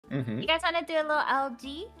You guys want to do a little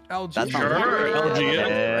LG? LG. That's Sure.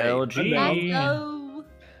 LG. Let's go.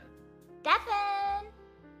 Devin.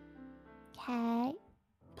 Okay.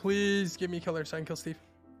 Please give me killer so I can kill Steve.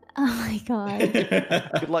 Oh my god.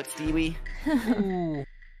 Good luck, Stewie. Ooh.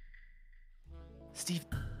 Steve,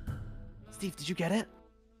 did you get it?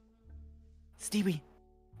 Steve,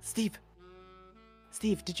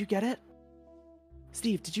 did you get it?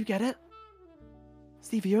 Steve, did you get it?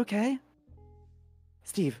 Steve, are you okay?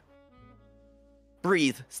 Steve.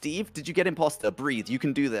 Breathe. Steve, did you get imposter? Breathe. You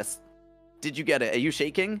can do this. Did you get it? Are you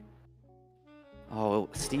shaking? Oh,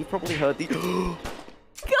 Steve probably heard the...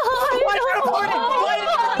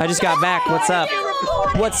 I just got back. What's up?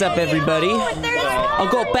 What's up, everybody? I'll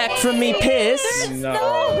go back from me piss.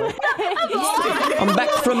 No. I'm back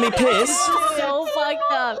from me piss. So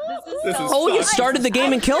fucked up. This is Oh, you started the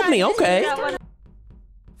game and killed me. Okay.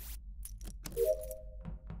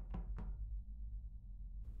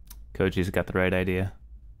 Koji's got the right idea.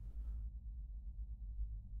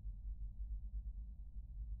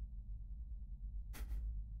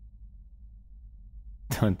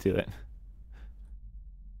 Don't do it.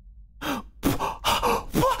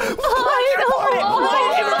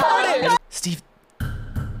 Steve,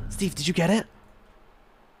 did you get it?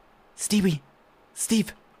 Steve,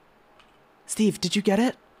 did you get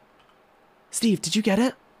it? Steve, did you get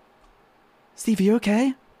it? Steve, are you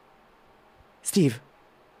okay? Steve.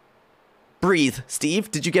 Breathe.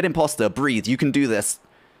 Steve, did you get imposter? Breathe. You can do this.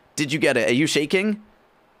 Did you get it? Are you shaking?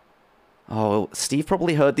 Oh, Steve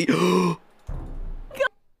probably heard the...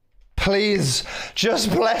 Please,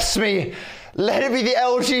 just bless me. Let it be the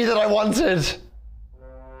LG that I wanted.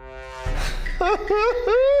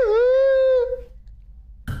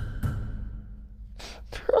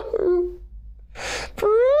 Bro.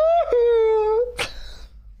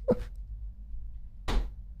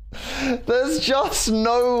 There's just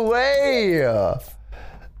no way.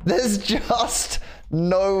 There's just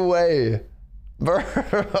no way. Bro.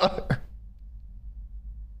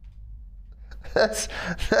 That's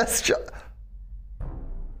just...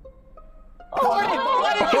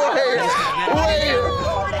 Wait.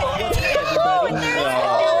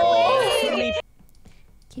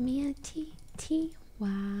 Give me a T.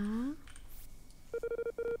 Wow.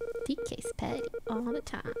 DK's petty all the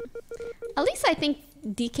time. At least I think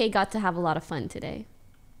DK got to have a lot of fun today.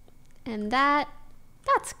 And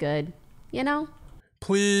that's good, you know?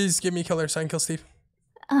 Please give me killer so I can kill Steve.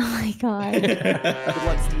 Oh my god. Good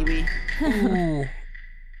luck, Stevie. Ooh.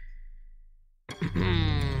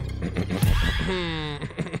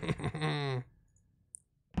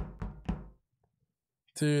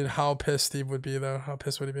 Dude, how pissed Steve would be though. How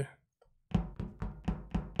pissed would he be?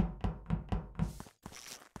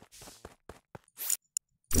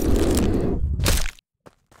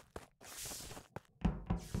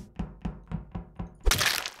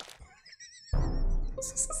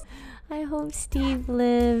 I hope Steve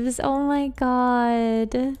lives. Oh my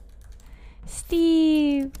god.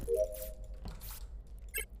 Steve.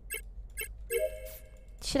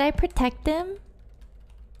 Should I protect him?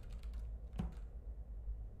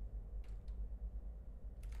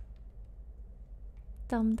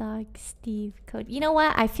 Dumb dog, Steve, Cody. You know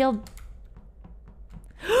what? I feel...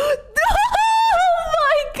 Oh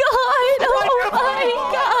my god! Oh my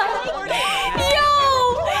god!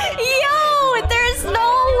 Yo! There's no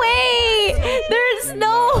way! There's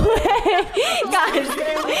no way!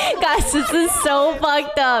 Guys, this is so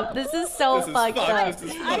fucked up. This is so fucked up.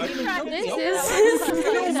 This is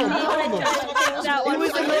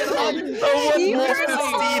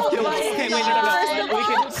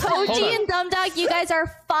Koji and Dumb Dog, you guys are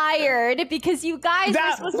fired because you guys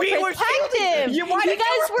were supposed to protect him. You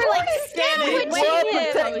guys were like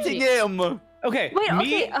protecting him. Okay,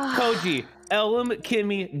 me, Koji, Ellum,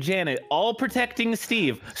 Kimmy, Janet, all protecting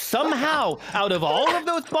Steve. Somehow, out of all of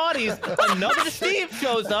those bodies, another Steve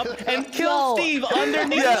shows up and kills Steve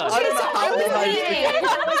underneath us. I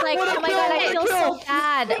was like, oh my god, I feel so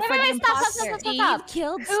bad for the imposter. Steve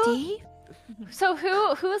killed Steve? So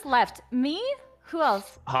who's left? Me? Who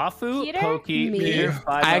else? Hafu, Peter? Pokey, Peter,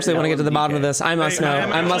 I actually want to get to the bottom of this. I must know.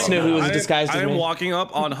 I must know who was disguised as me. I'm walking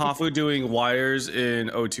up on Hafu doing wires in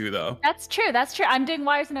O2 though. That's true. That's true. I'm doing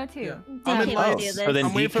wires in O2. Yeah. So then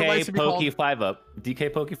I'm waiting for lights to DK, be Pokey, called. 5 up.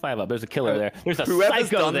 DK, Pokey, 5 up. There's a killer there. There's a Whoever's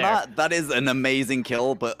psycho done there. that is an amazing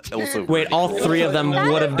kill, but also... Wait, all three of them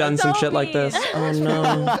would have done some shit like this. Oh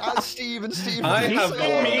no. Steve and Steve. I have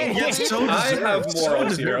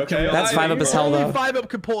morals here, okay? That's 5 up as hell Only though. 5 up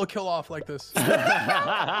could pull a kill off like this.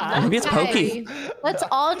 Maybe it's Pokey. Let's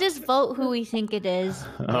all just vote who we think it is.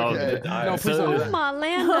 Okay. No, please don't do that. My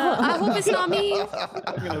Landa. I hope it's not me.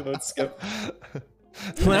 I'm gonna vote skip.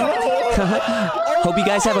 Well, hope you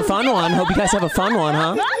guys have a fun one. Hope you guys have a fun one,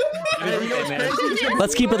 huh?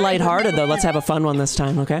 Let's keep it lighthearted, though. Let's have a fun one this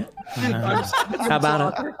time, okay? How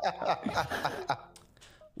about it?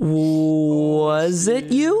 Was it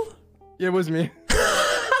you? Yeah, it was me.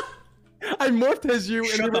 I morphed as you.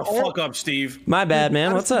 Shut the fuck up, Steve. My bad,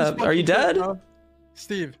 man. What's up? Are you dead?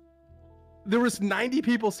 Steve, there was 90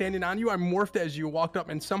 people standing on you. I morphed as you, walked up,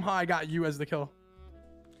 and somehow I got you as the kill.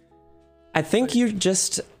 I think you're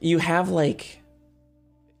just a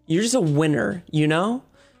winner, you know?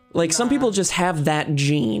 Like some people just have that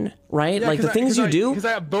gene, right? Yeah, like the things you do. Because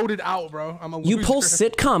I got voted out, bro. I'm a loser. You pull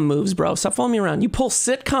sitcom moves, bro. Stop following me around. You pull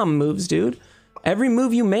sitcom moves, dude. Every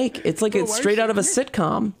move you make, it's like it's straight out of a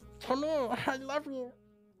sitcom. Oh no, I love you.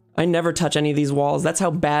 I never touch any of these walls. That's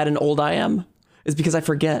how bad and old I am. It's because I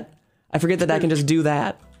forget. I forget that I can just do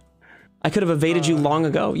that. I could have evaded you long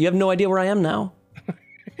ago. You have no idea where I am now.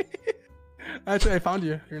 Actually, I found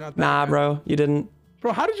you. You're not there. Nah, bro. You didn't.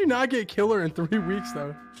 Bro, how did you not get killer in 3 weeks,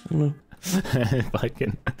 though?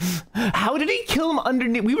 Fucking. How did he kill him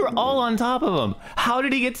underneath? We were all on top of him. How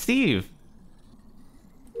did he get Steve?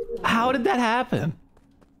 How did that happen?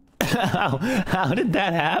 How did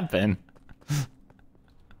that happen?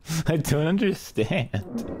 I don't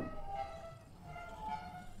understand.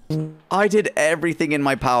 I did everything in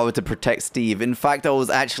my power to protect Steve. In fact, I was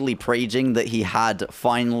actually praying that he had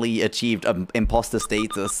finally achieved imposter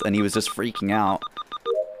status and he was just freaking out.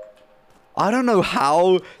 I don't know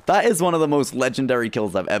how. That is one of the most legendary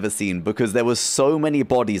kills I've ever seen because there was so many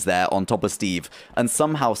bodies there on top of Steve and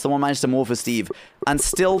somehow someone managed to morph for Steve and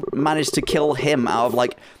still managed to kill him out of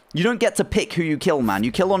like... You don't get to pick who you kill, man.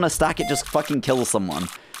 You kill on a stack, it just fucking kills someone.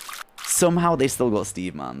 Somehow they still got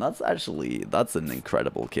Steve, man. That's an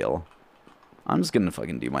incredible kill. I'm just gonna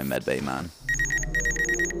fucking do my medbay, man.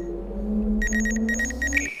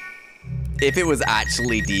 If it was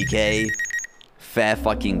actually DK, fair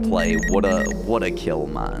fucking play. What a kill,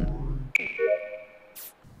 man.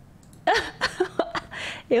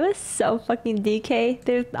 It was so fucking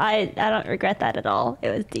DK. I don't regret that at all. It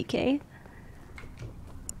was DK.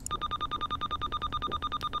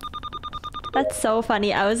 That's so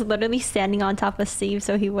funny. I was literally standing on top of Steve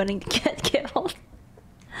so he wouldn't get killed.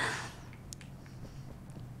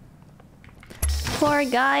 Poor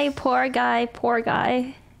guy, poor guy, poor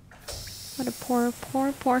guy. What a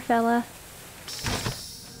poor fella.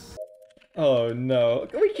 Oh no.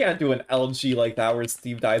 We can't do an LG like that where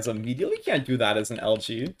Steve dies immediately. We can't do that as an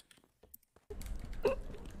LG.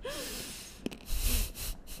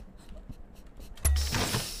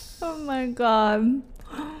 Oh my god.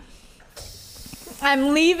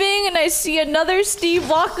 I'm leaving and I see another Steve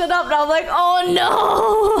walking up and I'm like,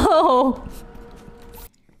 oh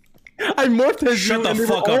no! I morphed as Shut the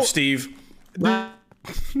fuck up, Steve.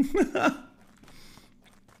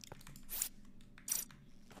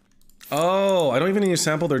 Oh, I don't even need to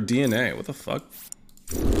sample their DNA. What the fuck?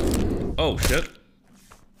 Oh, shit.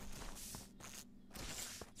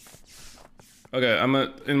 Okay,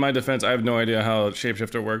 in my defense, I have no idea how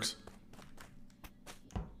Shapeshifter works.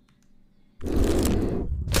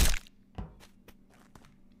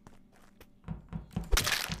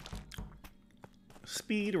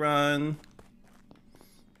 Speed run.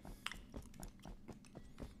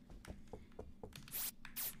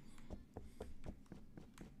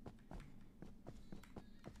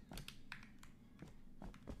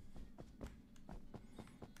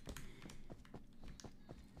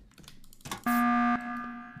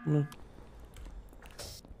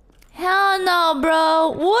 Hell no, bro.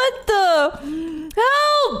 What the?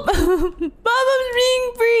 Help! Mama's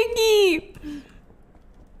being freaky.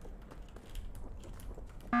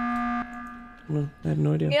 No, I have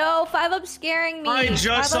no idea. Yo, 5-Up scaring me. I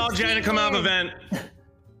just saw Janet come out of event.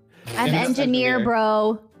 I'm engineer,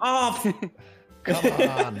 bro. Oh, Come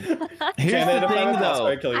on. Here's the thing, though.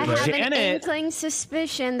 I have an Janet. inkling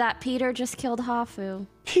suspicion that Peter just killed Hafu.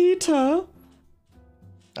 Peter.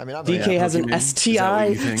 I mean, I'm DK has an Is that what STI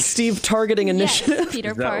you think? Steve targeting initiative. Yes,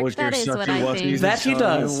 Peter Park. That is what I think. That he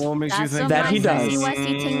does. What makes you That's think what that my he does. sussy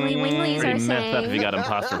wussy tingly winglies are Pretty messed up if you saying. got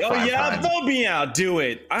imposter Oh five yeah, times. vote me out. Do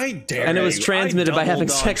it. I dare. And it was you. transmitted I by having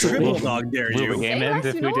double sex dog, with me. triple dog dare Will the you. game end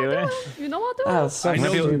if we do it? You know what? Oh, so I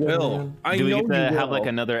know you will. I Do we know get to you have will. like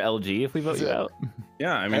another LG if we vote you out?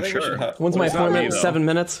 Yeah, I mean, think we should sure. have- When's my It's not me, appointment? though. 7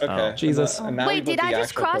 minutes. Okay. Jesus. And now we Wait, vote did I the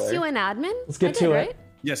just actual cross player. you in admin? Let's get I to did, it. right?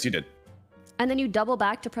 Yes, you did. And then you double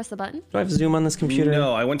back to press the button? Do I have Zoom on this computer?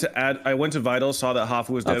 No, I went to Vital, saw that Hafu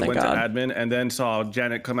was Oh, dead, thank went God. to admin, and then saw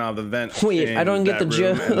Janet come out of the vent. Wait, I don't get that the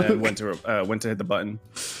room, joke. And then went to hit the button.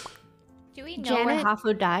 Do we know where Janet?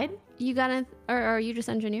 Hafu died? You got an, or are you just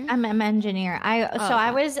engineer? I'm engineer. I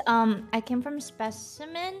okay. was I came from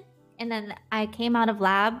specimen, and then I came out of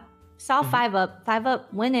lab, saw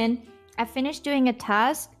 5UP went in. I finished doing a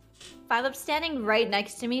task. 5UP standing right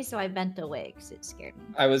next to me, so I bent away because it scared me.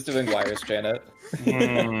 I was doing wires, Janet.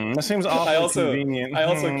 That seems awfully convenient. I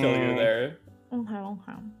also kill you there.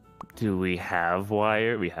 Okay. Do we have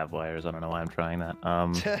wire? We have wires. I don't know why I'm trying that.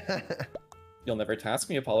 You'll never task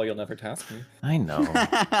me, Apollo. You'll never task me. I know.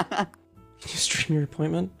 You stream your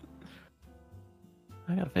appointment?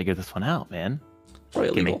 I gotta figure this one out, man. Probably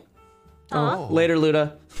illegal. Gimme. Oh, later,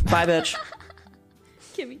 Luda. Bye, bitch.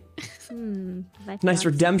 Kimmy. Nice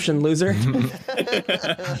redemption, loser.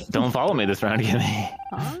 Don't follow me this round, Kimmy.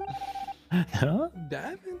 Huh?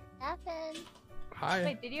 Davin? Hi.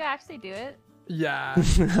 Wait, did you actually do it? Yeah.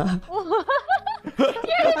 You messed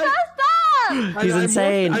up! He's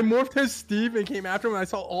insane. I morphed as Steve and came after him, and I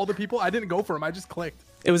saw all the people. I didn't go for him. I just clicked.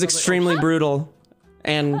 It was extremely brutal,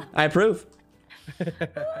 and I approve. Oh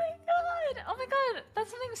my god,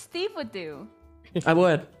 that's something Steve would do. I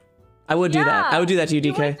would do that. I would do that to you,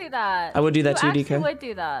 DK. You would do that. I would do that to you, actually DK. would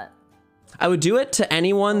do that. I would do it to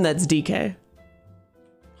anyone that's DK.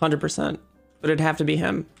 100%. But it'd have to be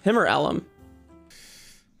him or Ellum.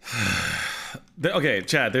 Okay,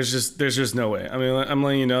 Chad, there's just no way. I mean, I'm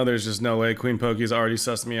letting you know there's just no way. Queen Pokey's already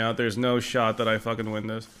sussed me out. There's no shot that I fucking win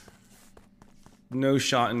this. No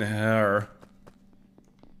shot in her.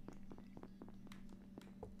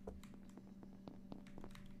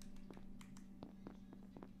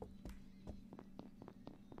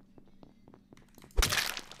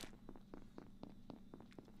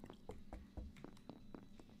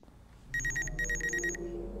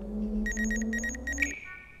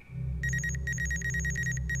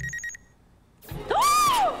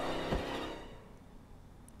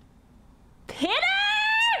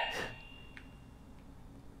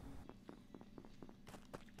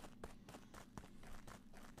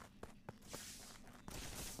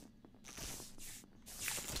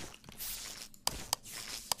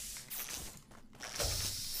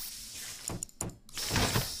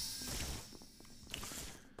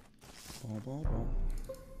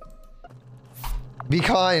 Be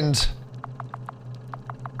kind.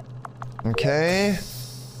 Okay.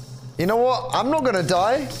 You know what? I'm not gonna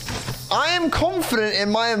die. I am confident in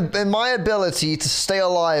my ability to stay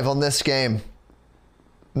alive on this game.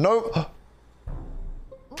 No.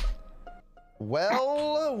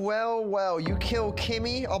 Well, you kill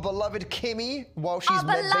Kimmy, our beloved Kimmy, while she's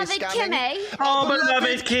beloved scanning. Kimmy. Oh,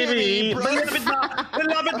 beloved Kimmy.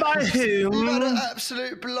 Beloved by whom? You got an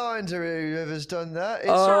absolute blinder, whoever's done that.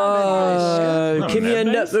 It's Kimmy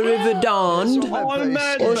ended up the river dawned.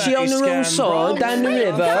 Or she on the wrong side, down the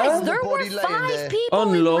river. Guys, there were 5 people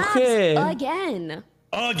Unlucky. in labs again.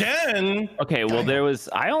 Again? Okay, well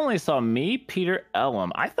I only saw me, Peter,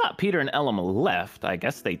 Ellum. I thought Peter and Ellum left. I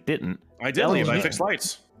guess they didn't. I did leave. I fixed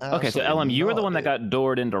lights. Okay, so Ellum, you were the one that got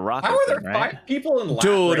doored into Rocket. How are there right? 5 people in lab?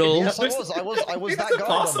 Doodle. Yes, I was that guy.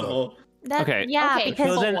 Possible. Okay. Yeah, Okay,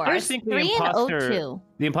 because So then I there's think 3 and O2.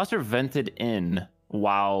 the imposter vented in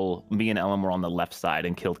while me and Ellum were on the left side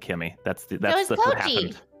and killed Kimmy. That's was what Koji.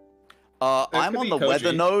 happened. I'm could on be the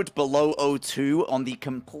weather Koji. node below O2 on the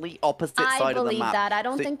complete opposite I side of the believe map. that. I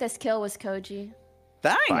don't So- think this kill was Koji.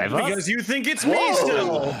 Dang. 5UP? Because you think it's me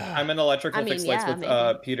still. I'm in electrical I mean, fixed lights yeah, with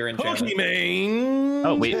maybe. Peter and Janet. Pokemon.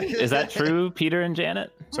 Oh wait, is that true, Peter and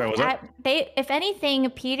Janet? Sorry, what was that? If anything,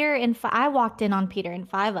 Peter and I walked in on Peter and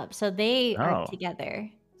 5UP, so they are together.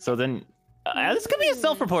 So then, this could be a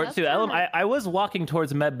self-report that's too. Ellum, fair. I was walking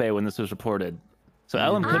towards medbay when this was reported, so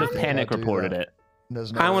Ellum could have panic do reported that. it.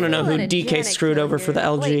 There's I want to know who What a DK Janet screwed over for the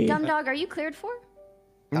killer. Wait, LG. Gumdog, are you cleared for?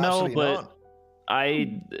 No, Absolutely but not.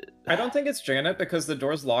 I don't think it's Janet because the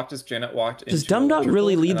door's locked as Janet walked in. Does Dumdog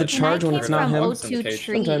really lead the charge when it's not him? O2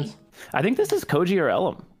 tree. Sometimes. I think this is Koji or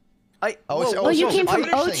Ellum. Oh, you came from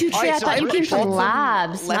O2 tree. I thought you came from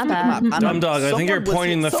labs. My bad. Dumdog, I think you're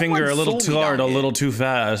pointing the finger a little too hard, a little too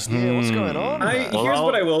fast. Yeah, what's going on? Here's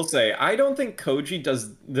what I will say. I don't think Koji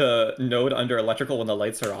does the node under electrical when the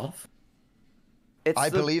lights are off. I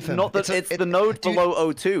believe him. Not it's the node below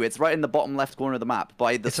O2. It's right in the bottom left corner of the map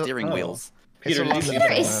by the steering wheels. Peter,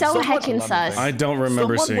 Peter is so heckin' sus. I don't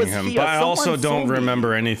remember Someone seeing was him, here, but I also someone don't saw me.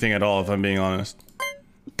 remember anything at all, if I'm being honest.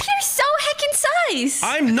 Peter's so heckin' sus.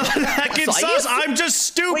 I'm not heckin' sus, Science? I'm just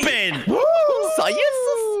stupid! Science?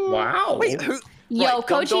 Wow. Wait, who? Yo, Right,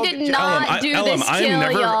 Koji did not do this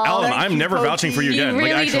kill, y'all. I'm never vouching for you You again.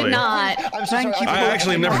 really like, actually. did not. I'm so sorry. I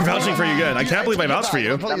actually am never vouching for you again. I can't believe I vouched for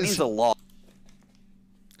you. That means a lot.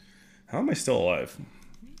 How am I still alive?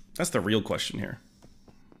 That's the real question here.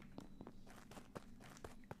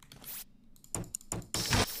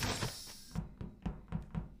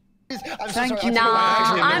 Thank you. Nah,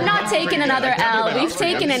 I'm not taking another L. We've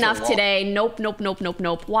taken enough today. Nope.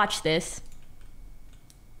 Watch this.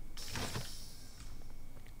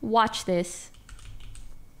 Watch this.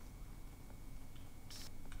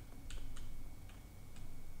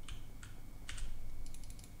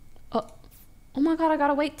 Oh my god, I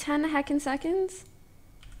gotta wait 10 heckin' seconds?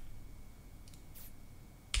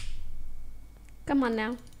 Come on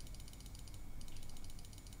now.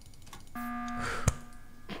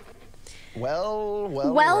 Well.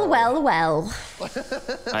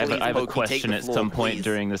 I have a question at some point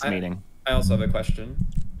during this meeting. I also have a question.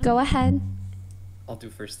 Go ahead. I'll do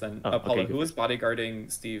first then. Oh, Apollo, okay, who was bodyguarding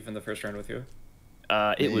Steve in the first round with you?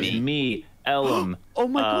 It was me, Ellum. Oh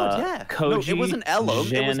my god, yeah. Koji, no, it wasn't Ellum.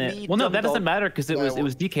 Janet. It was me. Well, no, that doesn't matter because it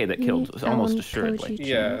was DK that killed almost assuredly.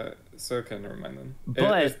 Yeah, so okay, never mind then.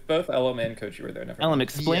 But both Ellum and Koji were there. Never Ellum, mind.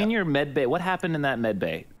 explain your med bay. What happened in that med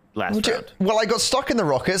bay last round? Well, I got stuck in the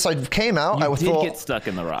rockets. I came out. You I did thought get stuck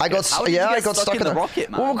in the rocket. I got stuck in the rocket,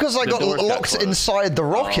 man. Well, because I got locked inside the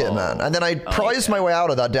rocket, man. And then I prized my way out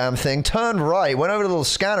of that damn thing, turned right, went over to the little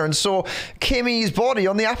scanner, and saw Kimmy's body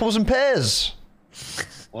on the apples and pears.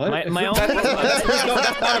 What? My own. That's not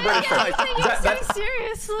a British term.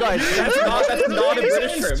 Seriously? Guys, that's not a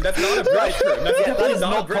British term. That's not a British term. That is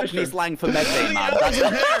not Cockney slang for medbay, man. That's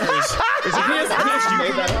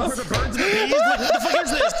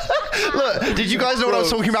Look, did you guys know what I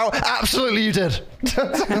was talking about? Absolutely, you did.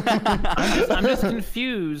 I'm just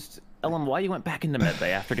confused, Ellum. Why you went back into medbay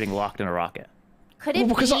after getting locked in a rocket? Could it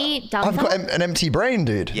be Dum I've Dum? got an empty brain,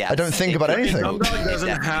 dude. Yes, I don't think about anything. Dumb Dog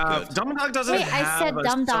doesn't have. Dumb Dog doesn't Wait, have. I said a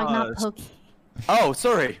Dum Dog, not sus. Pokey. Oh,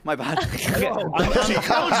 sorry, my bad. Koji.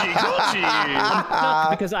 No,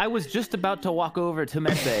 because I was just about to walk over to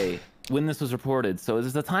medbay when this was reported, so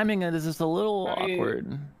is the timing is just a little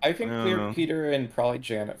awkward. I can clear Peter and probably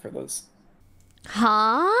Janet for this.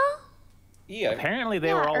 Huh? Yeah. Apparently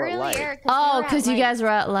they were all at light. Oh, because you guys were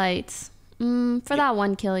at lights. For that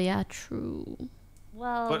one kill, yeah, true.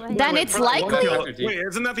 Well, then it's likely. Wait,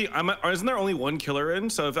 isn't there only one killer in?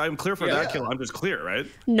 So if I'm clear for that kill, I'm just clear, right?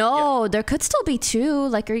 No, there could still be two.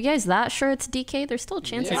 Like, are you guys that sure it's DK? There's still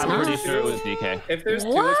chances. Yeah, I'm pretty sure it was DK. If there's two,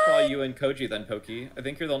 it's probably you and Koji, then Pokey. I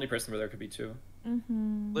think you're the only person where there could be two.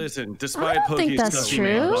 Listen, despite don't think Pokey's that's stuffing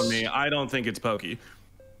hands true. on me, I don't think it's Pokey.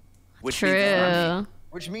 True.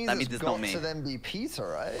 Which means That means it's it's got not me. to then be Peter,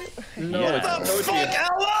 right? No, Yeah. it's Koji.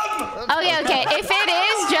 Okay. If it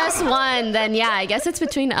is just one, then yeah, I guess it's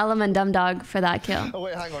between Ellum and Dumb Dog for that kill. Oh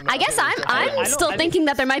wait, hang on. I guess I'm still thinking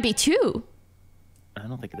that there might be two. I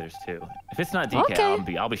don't think there's two. If it's not DK,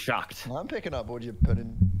 Okay. I'll be shocked. I'm picking up what you put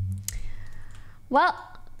in. Well,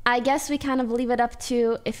 I guess we kind of leave it up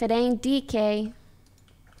to if it ain't DK.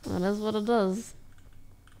 Well, it is what it is.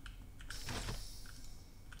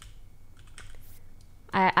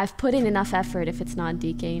 I've put in enough effort if it's not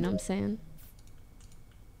DK, you know what I'm saying?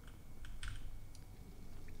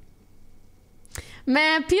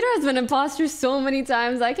 Man, Peter has been imposter so many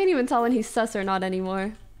times, I can't even tell when he's sus or not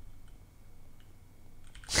anymore.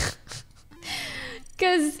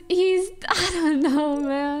 Cause he's, I don't know,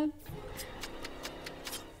 man.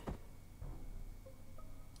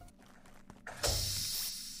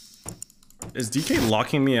 Is DK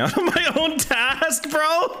locking me out of my own task,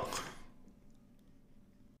 bro?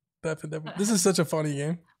 This is such a funny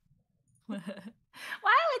game. Why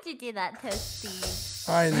would you do that to Steve?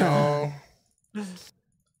 I know.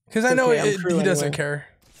 Because I know okay, I'm Crew he doesn't anyway. care.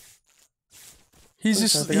 He's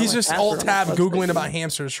just alt tab googling about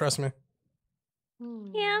hamsters. Trust me.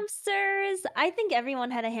 Hamsters. I think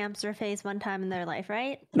everyone had a hamster phase one time in their life,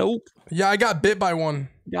 right? Nope. Yeah, I got bit by one.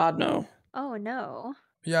 God no. Oh no.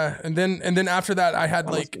 Yeah, and then after that, I had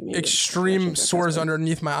like extreme sores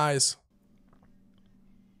underneath my eyes.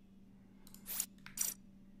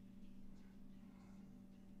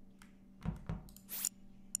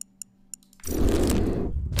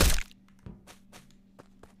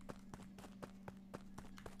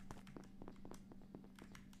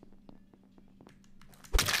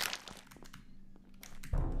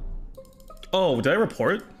 Oh, did I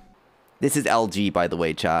report? This is LG, by the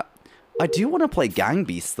way, chat. I do want to play Gang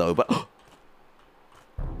Beasts, though, but...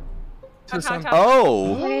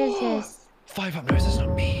 Oh! What is this? 500 is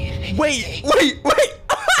not me. Wait!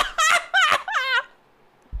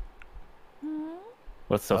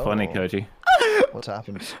 What's so funny, Koji? What's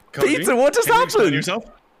happened? Peter, what just happened? Yourself?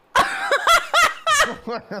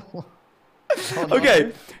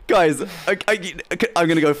 Okay, guys, I'm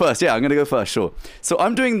gonna go first. Yeah, I'm gonna go first, sure. So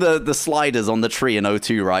I'm doing the sliders on the tree in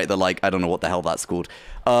O2, right? The like, I don't know what the hell that's called.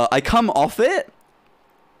 I come off it.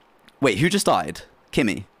 Wait, who just died?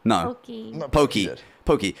 Kimmy? No. Pokey. No, Pokey. did.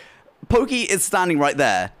 Pokey. Pokey is standing right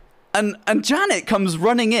there. And Janet comes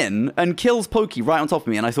running in and kills Pokey right on top of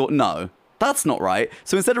me, and I thought, no, that's not right.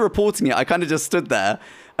 So instead of reporting it, I kind of just stood there.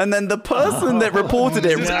 And then the person that reported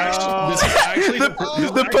it, the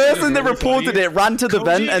person that reported it ran to the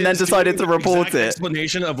vent and then decided to report it.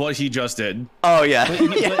 Explanation of what he just did. Oh yeah. But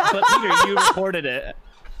Peter, you reported it.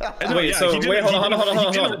 Wait, hold on. Wait,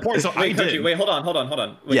 hold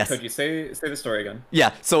on. Wait, yes. Koji, say the story again.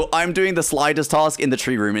 Yeah, so I'm doing the sliders task in the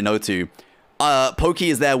tree room in O2. Pokey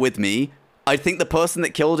is there with me. I think the person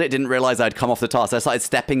that killed it didn't realize I'd come off the task. I started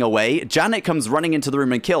stepping away. Janet comes running into the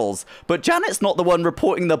room and kills. But Janet's not the one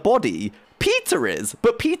reporting the body. Peter is.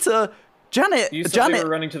 But Peter... You said they were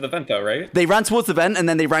running to the vent, though, right? They ran towards the vent, and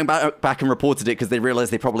then they ran back and reported it because they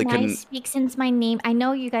realized they probably couldn't... Can I speak since my name? I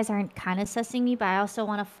know you guys aren't kind of sussing me, but I also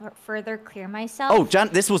want to further clear myself. Oh,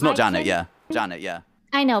 this was not Janet, yeah. Janet, yeah.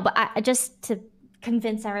 I know, but just to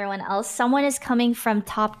convince everyone else, someone is coming from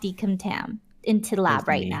top decontam into lab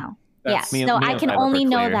right now. That's so I can only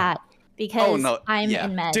know that because I'm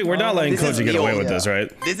in med. Dude, we're not letting Koji get away with this,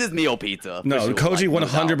 right? This is me or Peter. No, sure, Koji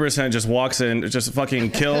 100% just walks in, just fucking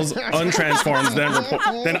kills, untransforms,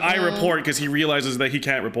 then I report because he realizes that he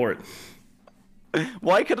can't report.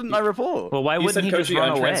 Why couldn't I report? Well, why wouldn't he just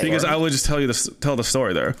run away? Because I would just tell the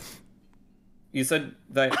story there. You said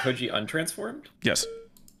that Koji untransformed? Yes.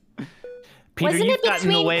 Peter, you've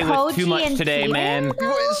gotten away with too much today, man. We've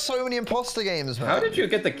got so many imposter games, man. How did you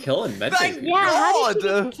get the kill in med? How did you get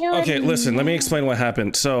the kill? Okay, listen, let me explain what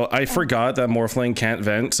happened. So I forgot that Morphling can't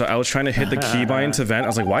vent, so I was trying to hit the keybind to vent. I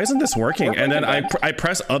was like, why isn't this working? And then I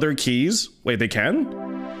press other keys. Wait, they can?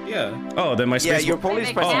 Yeah. Oh, then my space. Yeah, you're probably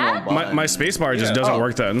just pressing one button. My spacebar just doesn't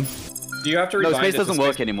work then. Do you have to rewind? No, space doesn't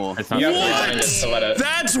work anymore. You have to rewind it to let it.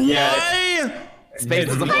 That's why. Space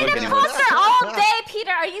doesn't work anymore. Imposter all day,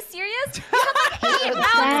 Peter. Are you serious? You have like 8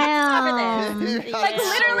 rounds to cover this. Like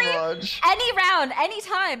literally any round, any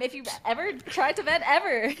time. If you ever tried to vent,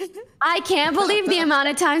 ever. I can't believe the amount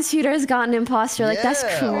of times Peter has gotten imposter. Like that's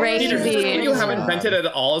crazy. Peter, you haven't vented at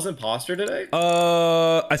all as imposter today?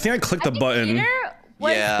 I think I clicked the button. Peter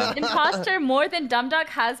was imposter more than Dumduck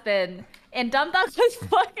has been. And Dumduck was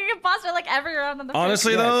fucking imposter like every round on the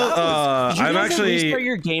Honestly though, I'm actually restart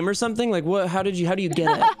your game or something. Like what? How do you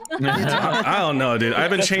get it? I don't know, dude. I've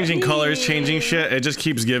been changing colors, changing shit. It just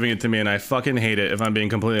keeps giving it to me, and I fucking hate it. If I'm being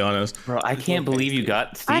completely honest, bro, I can't believe you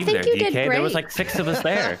got Steve there, DK. There was like 6 of us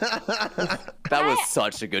there. That was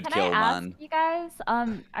such a good kill, man. You guys,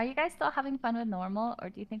 are you guys still having fun with normal, or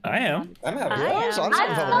do you think? I am. I'm having I'm still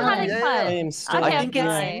having fun. I think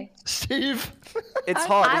it's Steve. It's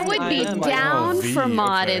hard. I would be down for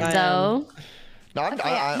modded though. No,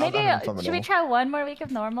 maybe should we try one more week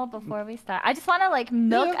of normal before we start? I just want to like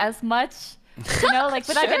milk as much, like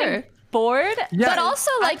without getting bored. Yeah. But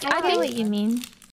also like I think what you mean.